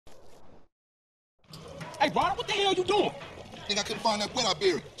Hey, Ryder, what the hell you doing? Think I couldn't find that wet I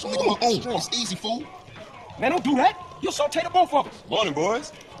buried. So nigga my own. It's easy, fool. Man, don't do that. You'll saute the both of us. Morning,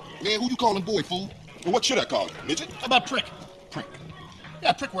 boys. Man, who you calling boy, fool? Well, what should I call you, midget? How about prick? Prick.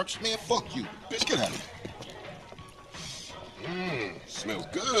 Yeah, prick works. Man, fuck you. Bitch, get out of here. Smells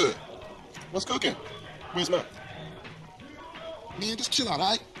good. What's cooking? Where's mine? Man, just chill out,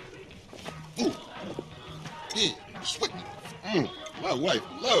 all right? Ooh. Yeah, sweat me. My wife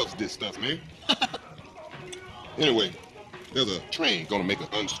loves this stuff, man. Anyway, there's a train gonna make an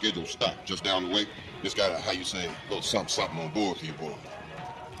unscheduled stop just down the way. Just got a, how you say, little something on board for you, boy.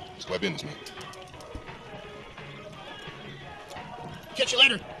 It's my business, man. Catch you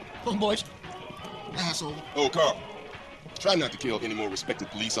later, homeboys. Asshole. Oh, Carl, try not to kill any more respected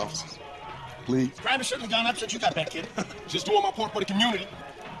police officers. Please. Crime has certainly gone up since you got back, kid. Just doing my part for the community.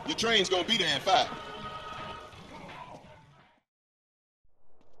 Your train's gonna be there in 5.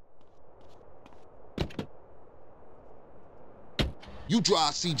 You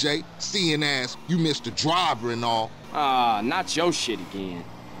drive, CJ, seeing as you missed the driver and all. Not your shit again.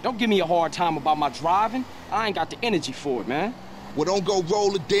 Don't give me a hard time about my driving. I ain't got the energy for it, man. Well, don't go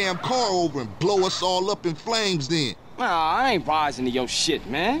roll a damn car over and blow us all up in flames then. I ain't rising to your shit,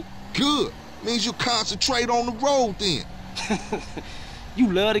 man. Good. Means you concentrate on the road then.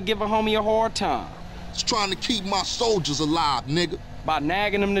 You love to give a homie a hard time. Just trying to keep my soldiers alive, nigga. By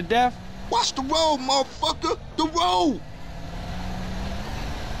nagging them to death? Watch the road, motherfucker. The road.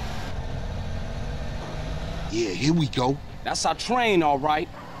 Yeah, here we go. That's our train, all right.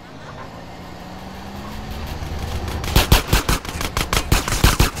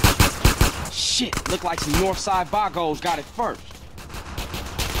 Shit, look like some Northside Vagos got it first.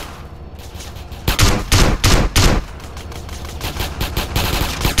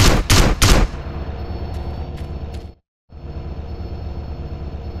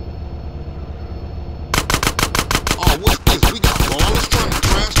 Oh, what's this? We got Ballas trying to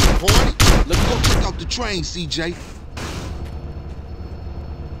crash the party? Let's go check out the train, CJ.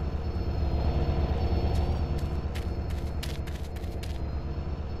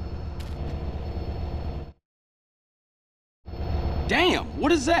 Damn,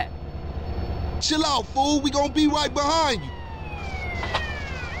 what is that? Chill out, fool. We gonna be right behind you.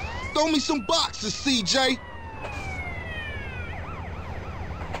 Throw me some boxes, CJ.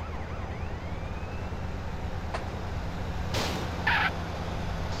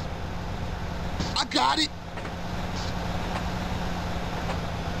 I got it.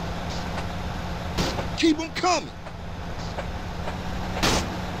 Keep them coming.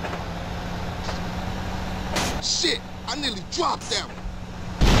 Shit, I nearly dropped that one.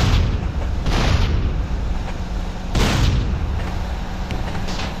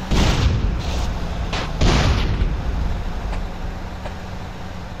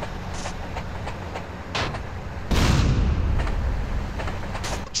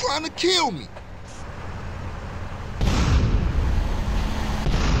 Trying to kill me.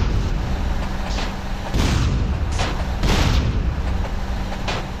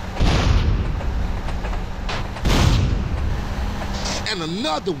 And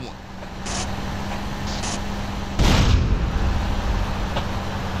another one.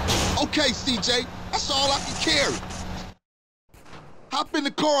 Okay, CJ, that's all I can carry. Hop in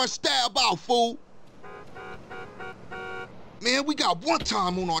the car and stab out, fool. Man, we got one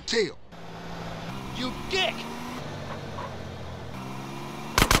time on our tail. You dick!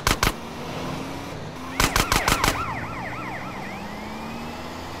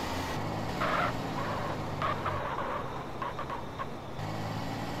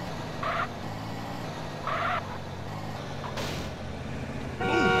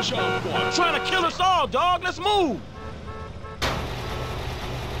 Move, chump boy. Trying to kill us all, dog. Let's move.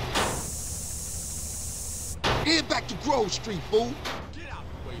 Head back to Grove Street, fool. Get out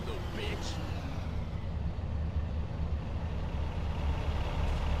the way, little bitch.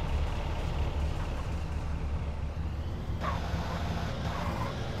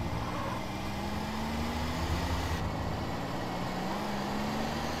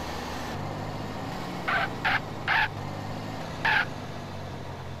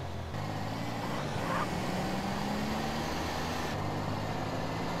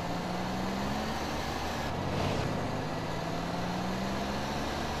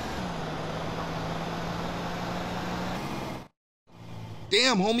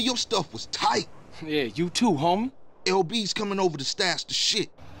 Damn, homie, your stuff was tight. Yeah, you too, homie. LB's coming over to stash the shit.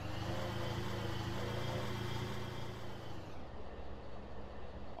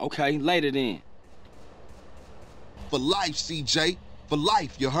 Okay, later then. For life, CJ. For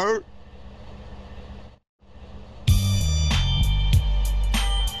life, you heard?